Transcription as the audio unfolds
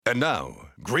And now,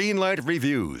 Greenlight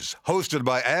Reviews, hosted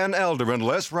by Ann Elder and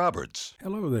Les Roberts.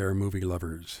 Hello there, movie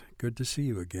lovers. Good to see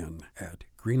you again at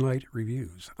Greenlight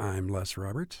Reviews. I'm Les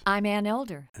Roberts. I'm Ann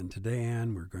Elder. And today,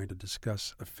 Ann, we're going to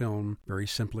discuss a film very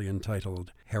simply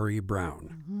entitled Harry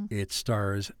Brown. Mm-hmm. It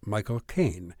stars Michael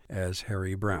Caine as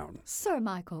Harry Brown. Sir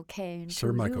Michael Caine.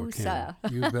 Sir Michael Caine. Sir.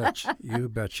 You betcha. You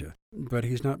betcha. But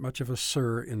he's not much of a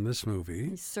sir in this movie.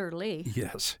 He's Sir Lee.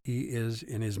 Yes, he is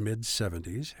in his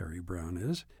mid-70s, Harry Brown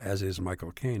is, as is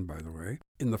Michael Caine, by the way.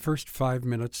 In the first 5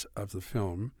 minutes of the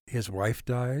film, his wife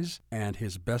dies, and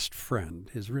his best friend,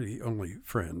 his really only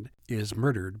friend, is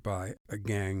murdered by a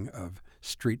gang of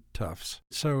street toughs.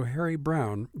 So Harry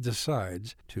Brown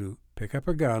decides to pick up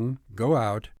a gun, go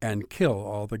out, and kill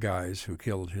all the guys who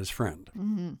killed his friend.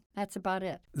 Mm-hmm. That's about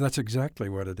it. That's exactly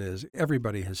what it is.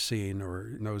 Everybody has seen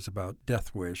or knows about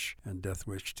Death Wish and Death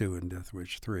Wish 2 and Death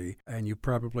Wish 3, and you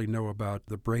probably know about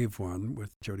The Brave One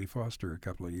with Jodie Foster a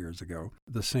couple of years ago.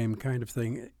 The same kind of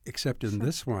thing, except in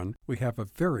this one, we have a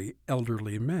very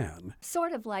elderly man.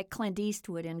 Sort of like Clint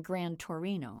Eastwood in Gran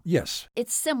Torino. Yes.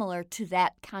 It's similar to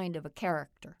that kind of a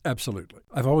character. Absolutely.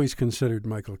 I've always considered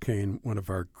Michael Caine one of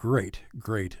our great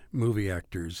movie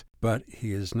actors, but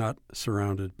he is not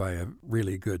surrounded by a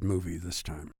really good movie this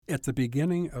time. At the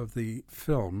beginning of the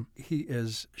film, he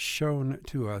is shown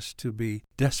to us to be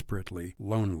desperately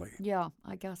lonely. Yeah,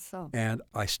 I guess so. And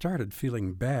I started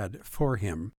feeling bad for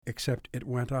him, except it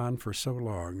went on for so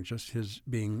long, just his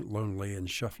being lonely and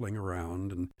shuffling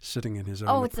around and sitting in his own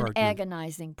apartment. Oh, it's an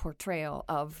agonizing portrayal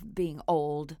of being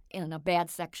old in a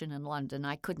bad section in London.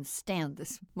 I couldn't stand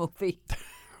this movie.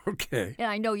 Okay. And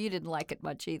I know you didn't like it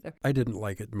much either. I didn't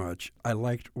like it much. I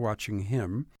liked watching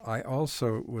him. I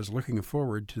also was looking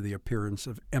forward to the appearance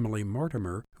of Emily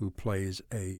Mortimer, who plays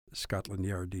a Scotland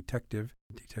Yard detective,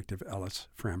 Detective Alice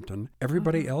Frampton.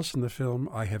 Everybody else in the film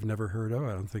I have never heard of.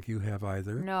 I don't think you have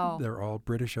either. No. They're all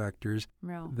British actors.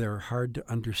 No. They're hard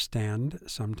to understand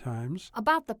sometimes.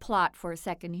 About the plot for a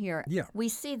second here. Yeah. We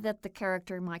see that the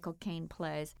character Michael Caine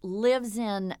plays lives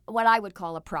in what I would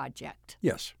call a project.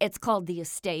 Yes. It's called The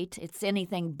Estate. It's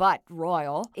anything but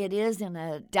royal. It is in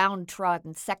a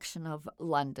downtrodden section of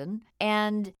London,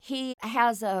 and he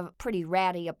has a pretty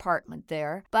ratty apartment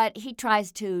there, but he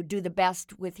tries to do the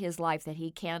best with his life that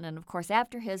he can. And of course,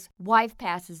 after his wife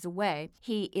passes away,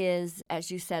 he is, as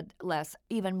you said, Les,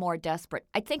 even more desperate.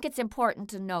 I think it's important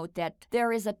to note that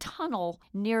there is a tunnel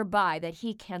nearby that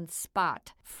he can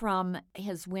spot from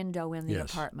his window in the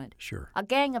apartment. Sure. A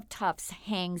gang of toughs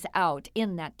hangs out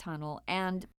in that tunnel,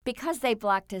 and because they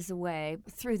blocked his way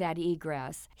through that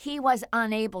egress, he was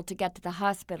unable to get to the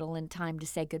hospital in time to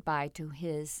say goodbye to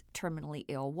his terminally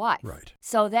ill wife. Right.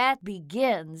 So that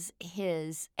begins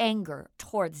his anger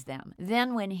towards them.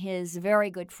 Then when his very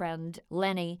good friend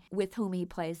Lenny, with whom he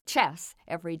plays chess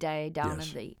every day down in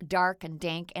the dark and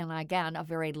dank and again a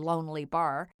very lonely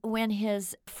bar, when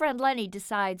his friend Lenny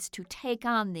decides to take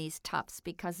on these toughs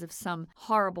because of some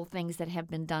horrible things that have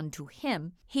been done to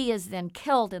him, he is then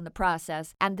killed in the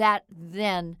process, and that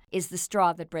then is the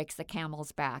straw that breaks the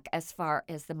camel's back as far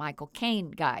as the Michael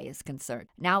Caine guy is concerned.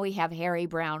 Now we have Harry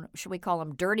Brown. Should we call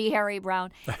him Dirty Harry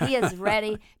Brown? He is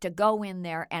ready to go in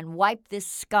there and wipe this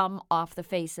scum off the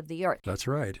face of the earth. That's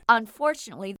right.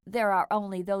 Unfortunately, there are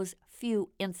only those few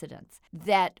incidents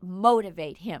that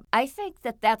motivate him. I think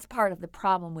that that's part of the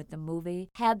problem with the movie.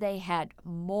 Had they had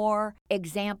more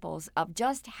examples of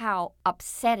just how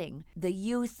upsetting the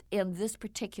youth in this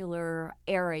particular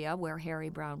area where Harry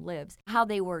Brown lives, how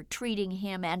they were treating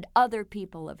him and other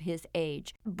people of his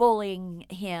age, bullying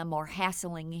him or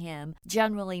hassling him,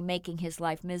 generally making his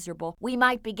life miserable, we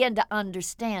might begin to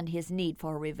understand his need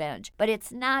for revenge. But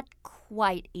it's not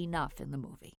quite enough in the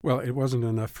movie. Well, it wasn't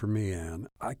enough for me, Anne.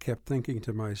 I kept thinking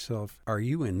to myself, are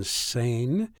you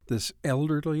insane? This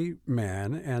elderly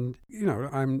man, and,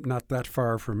 I'm not that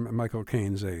far from Michael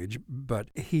Caine's age, but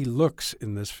he looks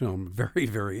in this film very,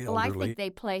 very elderly. Well, I think they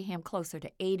play him closer to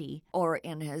 80 or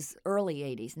in his early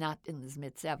 80s, not in his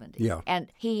mid-70s. Yeah. And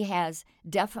he has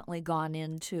definitely gone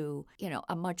into,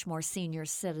 a much more senior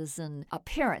citizen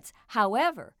appearance.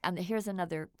 However, and here's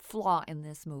another flaw in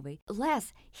this movie,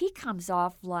 Les, he comes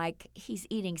off like he's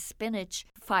eating spinach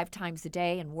 5 times a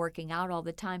day and working out all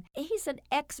the time. He's an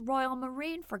ex-Royal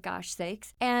Marine, for gosh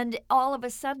sakes. And all of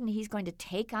a sudden, he's going to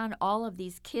take on all of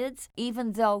these kids,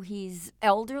 even though he's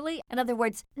elderly. In other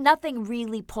words, nothing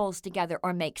really pulls together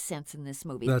or makes sense in this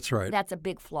movie. That's right. That's a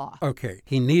big flaw. Okay.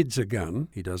 He needs a gun.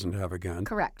 He doesn't have a gun.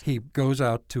 Correct. He goes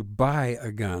out to buy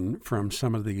a gun from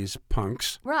some of these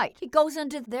punks. Right. He goes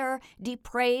into their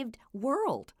depraved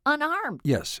world, unarmed.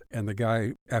 Yes. And the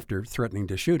guy, after threatening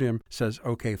to shoot him, says,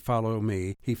 okay, follow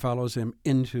me. He follows him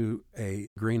into a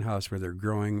greenhouse where they're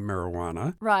growing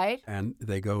marijuana. Right. And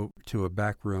they go to a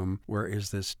back room where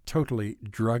is this totally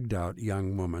drugged out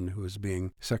young woman who is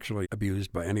being sexually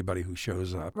abused by anybody who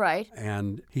shows up. Right.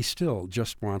 And he still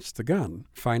just wants the gun.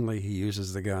 Finally, he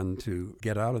uses the gun to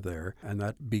get out of there, and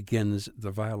that begins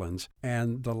the violence.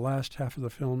 And the last half of the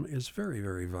film is very,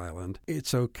 very violent.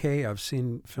 It's okay. I've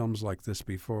seen films like this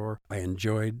before. I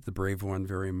enjoyed The Brave One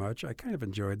very much. I kind of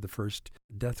enjoyed the first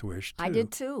Death Wish, too. I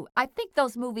did, too. I think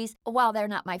those movies, while they're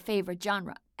not my favorite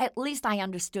genre, at least I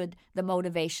understood the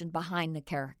motivation behind the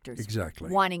characters. Exactly.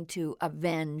 Wanting to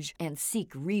avenge and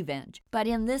seek revenge. But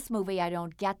in this movie, I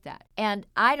don't get that. And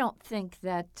I don't think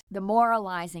that the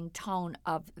moralizing tone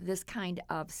of this kind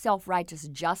of self-righteous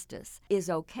justice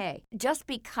is okay. Just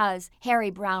because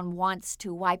Harry Brown wants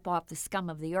to wipe off the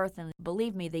scum of the earth, and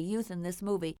believe me, the youth in this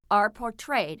movie are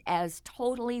portrayed as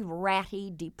totally ratty,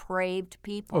 depraved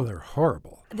people. Oh, they're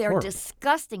horrible. They're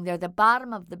disgusting. They're the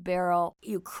bottom of the barrel.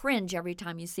 You cringe every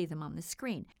time you see them on the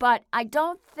screen. But I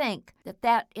don't think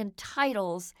that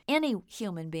entitles any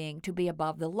human being to be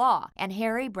above the law. And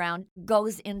Harry Brown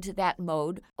goes into that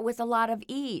mode with a lot of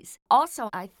ease. Also,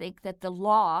 I think that the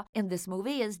law in this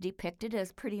movie is depicted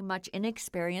as pretty much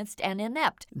inexperienced and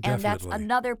inept. Definitely. And that's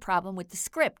another problem with the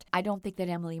script. I don't think that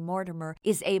Emily Mortimer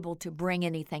is able to bring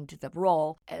anything to the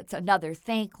role. It's another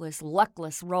thankless,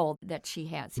 luckless role that she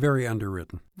has. Very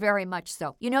underwritten. Very much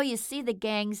so. You know, you see the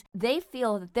gangs, they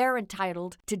feel that they're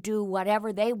entitled to do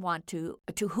whatever they want to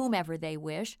whomever they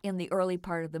wish in the early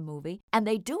part of the movie. And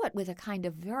they do it with a kind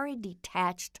of very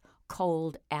detached,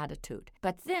 cold attitude.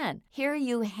 But then, here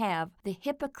you have the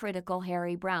hypocritical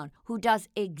Harry Brown, who does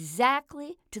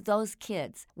exactly to those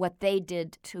kids what they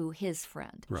did to his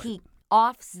friend. Right. He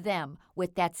offs them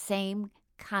with that same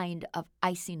kind of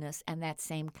iciness and that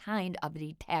same kind of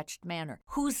detached manner.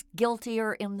 Who's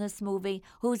guiltier in this movie?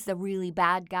 Who's the really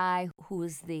bad guy?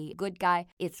 Who's the good guy?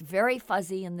 It's very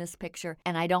fuzzy in this picture,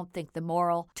 and I don't think the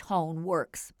moral tone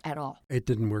works at all. It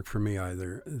didn't work for me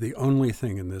either. The only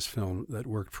thing in this film that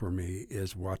worked for me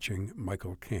is watching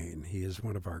Michael Caine. He is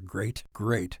one of our great,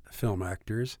 great film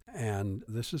actors, and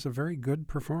this is a very good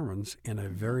performance in a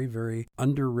very, very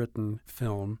underwritten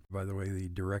film. By the way, the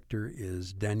director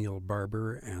is Daniel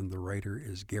Barber, and the writer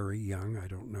is Gary Young. I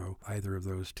don't know either of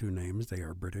those two names. They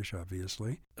are British,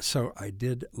 obviously. So I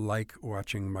did like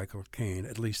watching Michael Caine,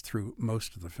 at least through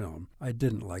most of the film. I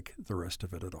didn't like the rest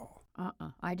of it at all.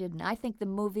 I didn't. I think the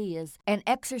movie is an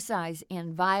exercise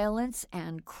in violence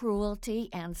and cruelty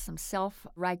and some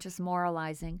self-righteous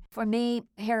moralizing. For me,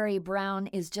 Harry Brown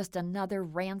is just another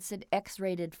rancid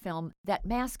X-rated film that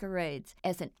masquerades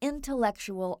as an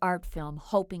intellectual art film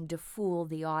hoping to fool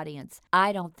the audience.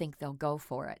 I don't think they'll go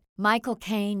for it. Michael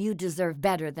Caine, you deserve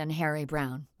better than Harry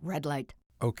Brown. Red light.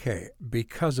 Okay,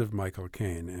 because of Michael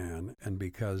Caine, Anne, and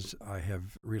because I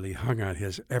have really hung on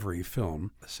his every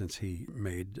film since he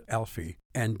made Alfie,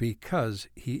 and because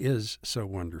he is so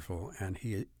wonderful and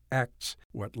he acts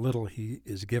what little he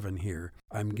is given here,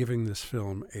 I'm giving this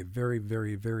film a very,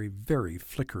 very, very, very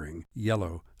flickering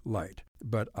yellow light.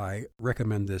 But I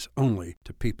recommend this only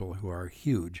to people who are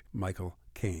huge Michael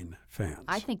Caine fans.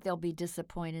 I think they'll be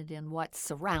disappointed in what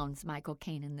surrounds Michael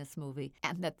Caine in this movie,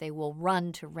 and that they will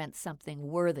run to rent something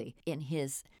worthy in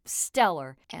his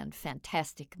stellar and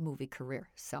fantastic movie career.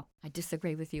 So I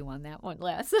disagree with you on that one,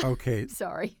 Les. Okay.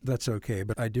 Sorry. That's okay,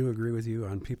 but I do agree with you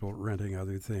on people renting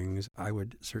other things. I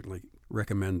would certainly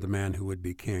recommend The Man Who Would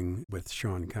Be King with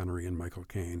Sean Connery and Michael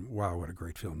Caine. Wow, what a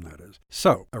great film that is.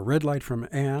 So, a red light from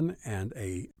Anne and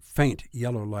a faint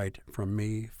yellow light from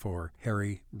me for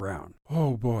Harry Brown.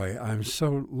 Oh boy, I'm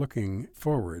so looking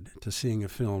forward to seeing a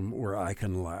film where I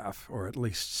can laugh, or at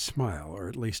least smile, or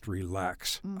at least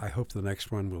relax. I hope the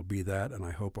next one will be that, and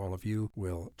I hope all of you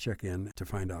will check in to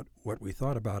find out what we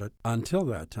thought about it. Until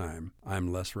that time,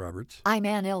 I'm Les Roberts. I'm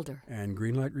Ann Elder. And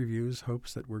Greenlight Reviews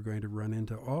hopes that we're going to run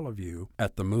into all of you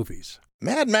at the movies.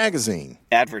 Mad Magazine.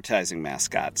 Advertising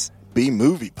mascots.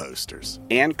 B-movie posters.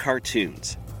 And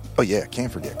cartoons. Oh yeah,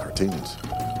 can't forget cartoons.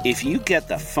 If you get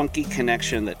the funky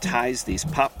connection that ties these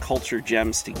pop culture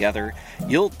gems together,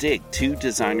 you'll dig Two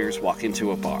Designers Walk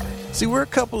Into a Bar. See, we're a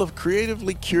couple of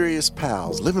creatively curious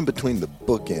pals living between the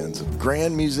bookends of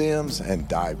grand museums and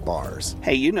dive bars.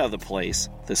 Hey, you know the place,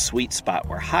 the sweet spot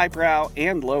where highbrow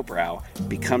and lowbrow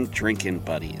become drinking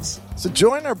buddies. So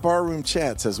join our barroom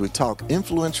chats as we talk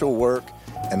influential work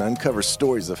and uncover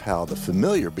stories of how the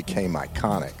familiar became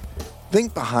iconic.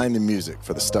 Think behind the music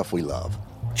for the stuff we love.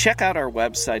 Check out our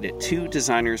website at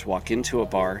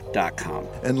twodesignerswalkintoabar.com.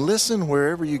 And listen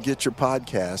wherever you get your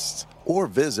podcasts or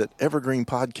visit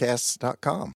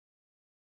evergreenpodcasts.com.